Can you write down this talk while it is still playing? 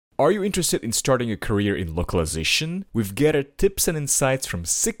Are you interested in starting a career in localization? We've gathered tips and insights from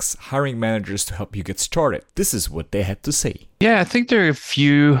 6 hiring managers to help you get started. This is what they had to say. Yeah, I think there are a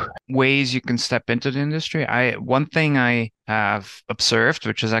few ways you can step into the industry. One thing I have observed,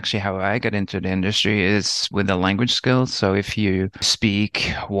 which is actually how I got into the industry, is with the language skills. So if you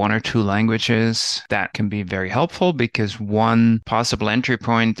speak 1 or 2 languages, that can be very helpful because one possible entry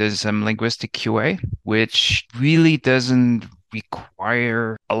point is linguistic QA, which really doesn't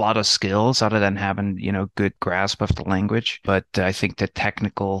require a lot of skills other than having, good grasp of the language. But I think the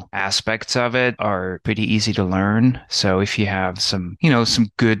technical aspects of it are pretty easy to learn. So if you have some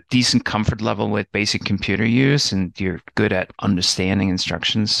good, decent comfort level with basic computer use and you're good at understanding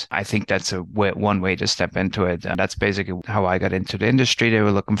instructions, I think that's one way to step into it. That's basically how I got into the industry. They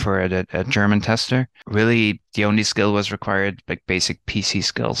were looking for a German tester. Really, the only skill was required, like basic PC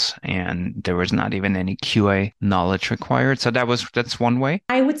skills, and there was not even any QA knowledge required. So that's one way.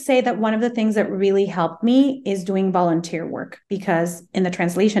 I would say that one of the things that really helped me is doing volunteer work, because in the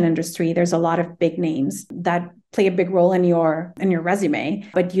translation industry, there's a lot of big names that play a big role in your resume,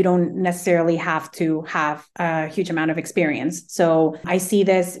 but you don't necessarily have to have a huge amount of experience. So I see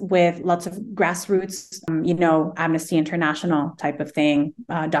this with lots of grassroots, Amnesty International type of thing,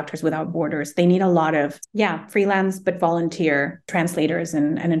 Doctors Without Borders. They need a lot of, freelance, but volunteer translators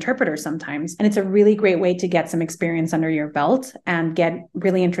and interpreters sometimes. And it's a really great way to get some experience under your belt and get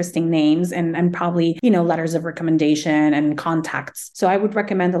really interesting names and probably, letters of recommendation and contacts. So I would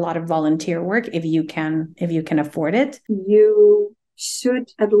recommend a lot of volunteer work if you can afford it. You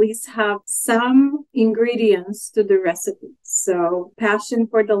should at least have some ingredients to the recipe. So passion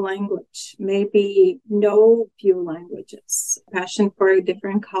for the language, maybe know few languages, passion for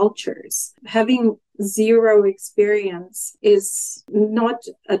different cultures. Having zero experience is not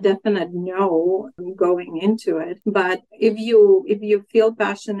a definite no going into it. But if you feel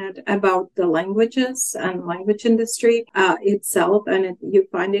passionate about the languages and language industry itself, and you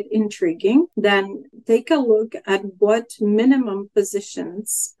find it intriguing, then take a look at what minimum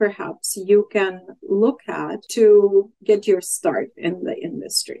positions perhaps you can look at to get your start in the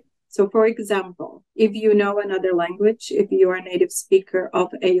industry. So, for example, if you know another language, if you are a native speaker of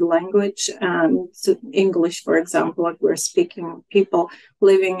a language, so English, for example, if we're speaking people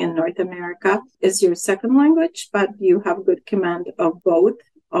living in North America, is your second language, but you have good command of both,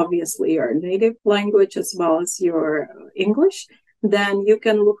 obviously your native language as well as your English, then you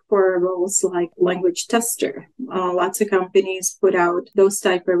can look for roles like language tester. Lots of companies put out those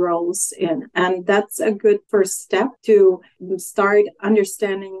type of roles in, and that's a good first step to start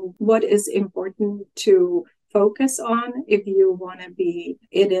understanding what is important to focus on if you want to be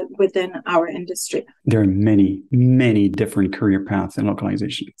in it within our industry. There are many, many different career paths in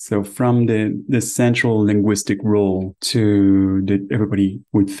localization. So from the central linguistic role to that everybody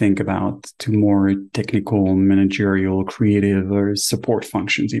would think about to more technical, managerial, creative, or support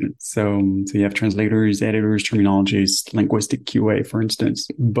functions even. So you have translators, editors, terminologists, linguistic QA, for instance.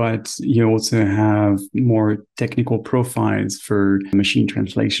 But you also have more technical profiles for machine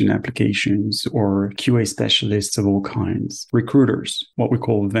translation applications or QA specialists of all kinds, recruiters, what we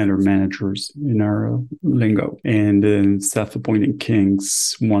call vendor managers in our lingo, and then self-appointed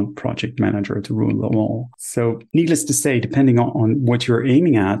kings want project manager to rule them all. So needless to say, depending on what you're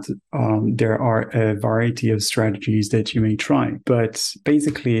aiming at, there are a variety of strategies that you may try. But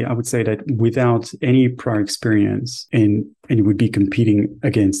basically, I would say that without any prior experience and you would be competing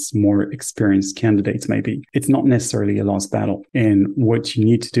against more experienced candidates, maybe. It's not necessarily a lost battle. And what you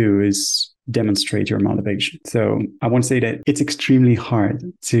need to do is demonstrate your motivation. So I want to say that it's extremely hard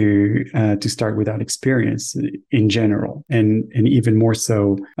to start without experience in general, and even more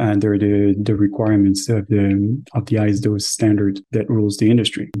so under the requirements of the ISO standard that rules the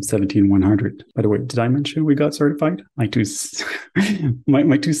industry, 17100. By the way, did I mention we got certified? My 2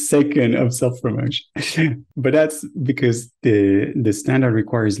 second of self-promotion. But that's because the standard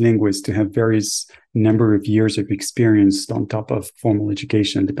requires linguists to have various number of years of experience on top of formal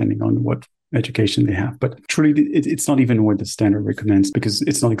education, depending on what education they have. But truly, it's not even what the standard recommends, because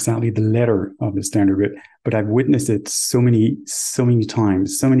it's not exactly the letter of the standard. But I've witnessed it so many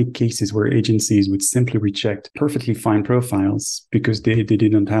times, so many cases where agencies would simply reject perfectly fine profiles because they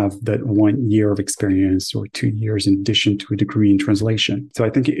didn't have that 1 year of experience or 2 years in addition to a degree in translation. So I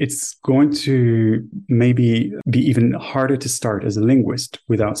think it's going to maybe be even harder to start as a linguist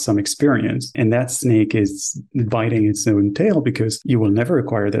without some experience. And that snake is biting its own tail, because you will never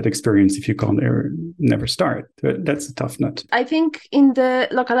acquire that experience if you can't never start. That's a tough nut. I think in the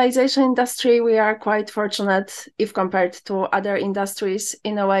localization industry, we are quite fortunate if compared to other industries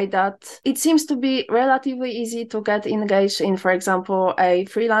in a way that it seems to be relatively easy to get engaged in, for example, a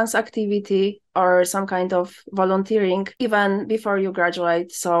freelance activity or some kind of volunteering even before you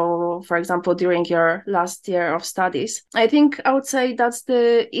graduate. So, for example, during your last year of studies. I think I would say that's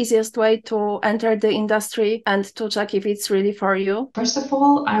the easiest way to enter the industry and to check if it's really for you. First of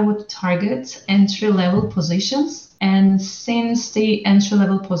all, I would target entry-level positions. And since the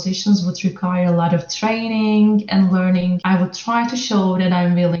entry-level positions would require a lot of training and learning, I would try to show that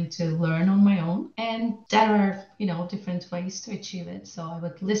I'm willing to learn on my own. And there are, different ways to achieve it. So I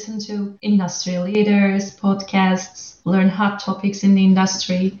would listen to industry leaders, podcasts, learn hot topics in the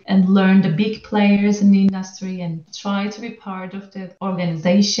industry, and learn the big players in the industry, and try to be part of the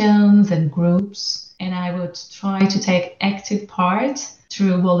organizations and groups. And I would try to take active part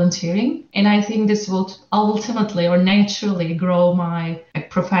through volunteering. And I think this will ultimately or naturally grow my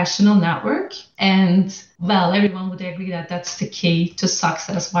professional network. And well, everyone would agree that that's the key to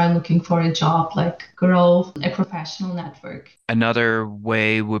success while looking for a job, like grow a professional network. Another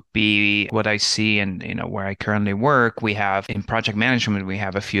way would be what I see and where I currently work. We have in project management, we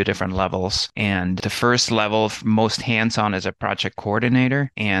have a few different levels. And the first level, most hands-on, is a project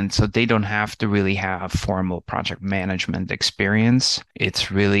coordinator. And so they don't have to really have formal project management experience.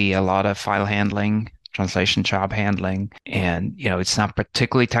 It's really a lot of file handling, translation job handling. And, it's not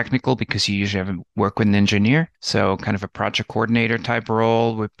particularly technical because you usually have to work with an engineer. So kind of a project coordinator type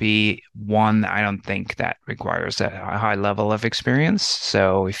role would be one I don't think that requires a high level of experience.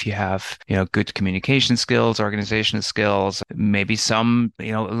 So if you have, good communication skills, organizational skills, maybe some,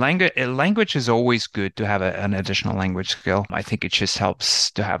 language is always good to have an additional language skill. I think it just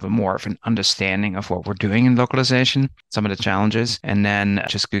helps to have more of an understanding of what we're doing in localization, some of the challenges, and then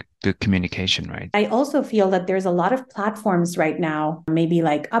just good communication, right? I also feel that there's a lot of platforms right now, maybe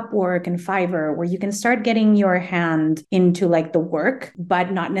like Upwork and Fiverr, where you can start getting your hand into like the work,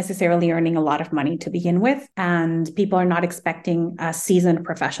 but not necessarily earning a lot of money to begin with. And people are not expecting a seasoned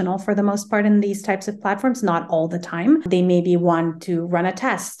professional for the most part in these types of platforms, not all the time. They maybe want to run a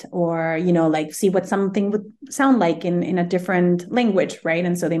test or, like see what something would sound like in a different language, right?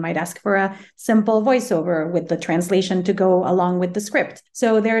 And so they might ask for a simple voiceover with the translation to go along with the script.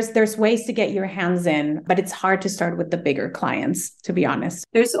 So there's ways to get your hands in, but it's hard to start with the bigger clients, to be honest.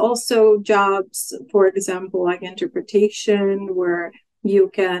 There's also jobs, for example, like interpretation, where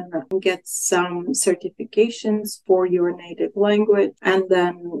you can get some certifications for your native language, and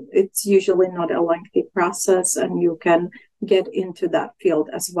then it's usually not a lengthy process, and you can get into that field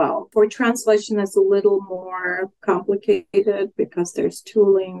as well. For translation, it's a little more complicated because there's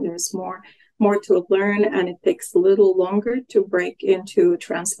tooling, there's more to learn, and it takes a little longer to break into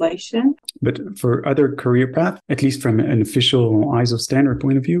translation. But for other career paths, at least from an official ISO standard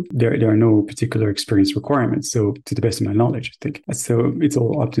point of view, there are no particular experience requirements. So to the best of my knowledge, I think. So it's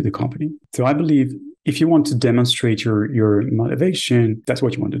all up to the company. So I believe if you want to demonstrate your motivation, that's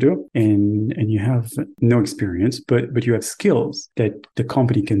what you want to do. And you have no experience, but you have skills that the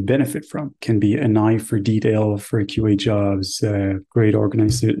company can benefit from. Can be an eye for detail for QA jobs, great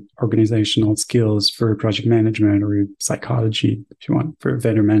organizational skills for project management, or psychology, if you want, for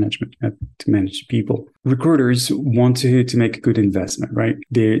vendor management, to manage people. Recruiters want to make a good investment, right?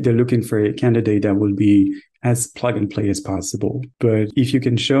 They're looking for a candidate that will be as plug and play as possible. But if you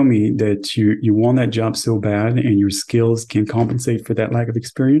can show me that you want that job so bad and your skills can compensate for that lack of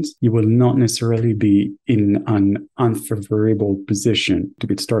experience, you will not necessarily be in an unfavorable position to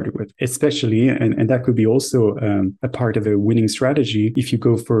get started with. Especially, and that could be also a part of a winning strategy if you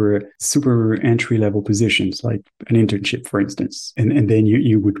go for super entry-level positions, like an internship, for instance, and then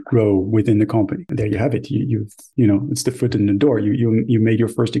you would grow within the company. And there you have it. You've it's the foot in the door. You made your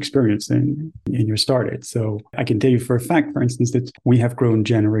first experience and you're started. So I can tell you for a fact, for instance, that we have grown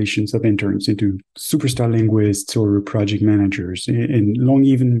generations of interns into superstar linguists or project managers, and long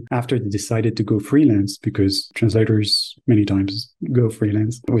even after they decided to go freelance, because translators many times go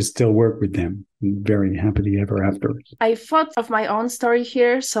freelance, we still work with them very happily ever after. I thought of my own story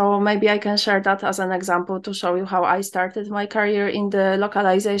here, so maybe I can share that as an example to show you how I started my career in the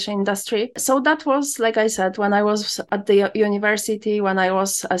localization industry. So that was, like I said, when I was at the university, when I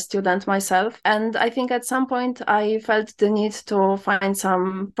was a student myself. And I think at some point I felt the need to find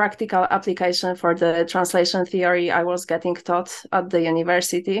some practical application for the translation theory I was getting taught at the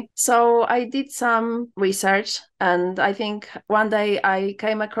university. So I did some research, and I think one day I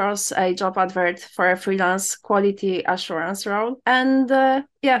came across a job advert for a freelance quality assurance role. And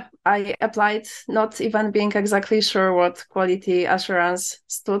yeah, I applied, not even being exactly sure what quality assurance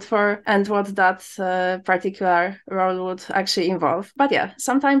stood for and what that particular role would actually involve. But yeah,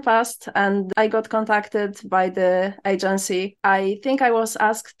 some time passed and I got contacted by the agency. I think I was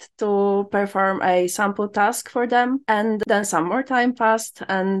asked to perform a sample task for them, and then some more time passed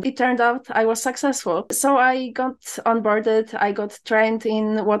and it turned out I was successful. So I got onboarded, I got trained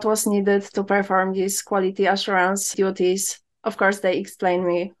in what was needed to perform these quality assurance duties. Of course, they explained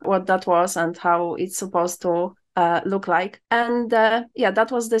me what that was and how it's supposed to look like. And yeah,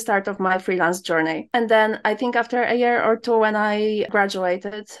 that was the start of my freelance journey. And then I think after a year or two, when I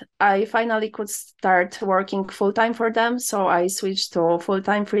graduated, I finally could start working full-time for them. So I switched to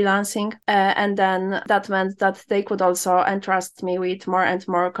full-time freelancing. And then that meant that they could also entrust me with more and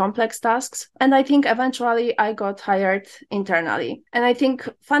more complex tasks. And I think eventually I got hired internally. And I think,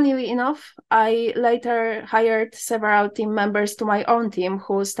 funnily enough, I later hired several team members to my own team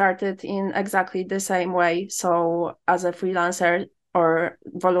who started in exactly the same way. So as a freelancer or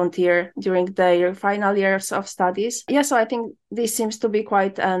volunteer during their final years of studies. Yeah, so I think this seems to be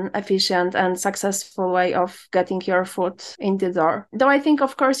quite an efficient and successful way of getting your foot in the door. Though I think,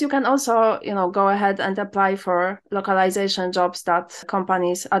 of course, you can also, go ahead and apply for localization jobs that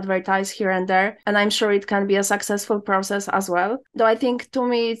companies advertise here and there. And I'm sure it can be a successful process as well. Though I think to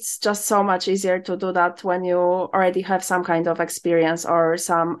me, it's just so much easier to do that when you already have some kind of experience or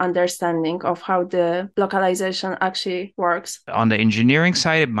some understanding of how the localization actually works. On the engineering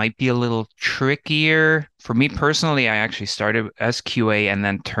side, it might be a little trickier. For me personally, I actually started as QA and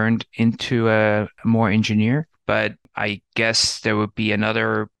then turned into a more engineer. But I guess there would be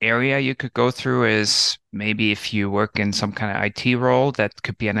another area you could go through is maybe if you work in some kind of IT role, that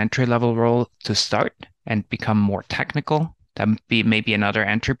could be an entry-level role to start and become more technical. That would be maybe another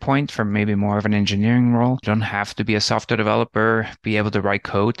entry point for maybe more of an engineering role. You don't have to be a software developer, be able to write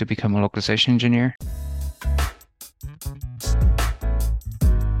code to become a localization engineer.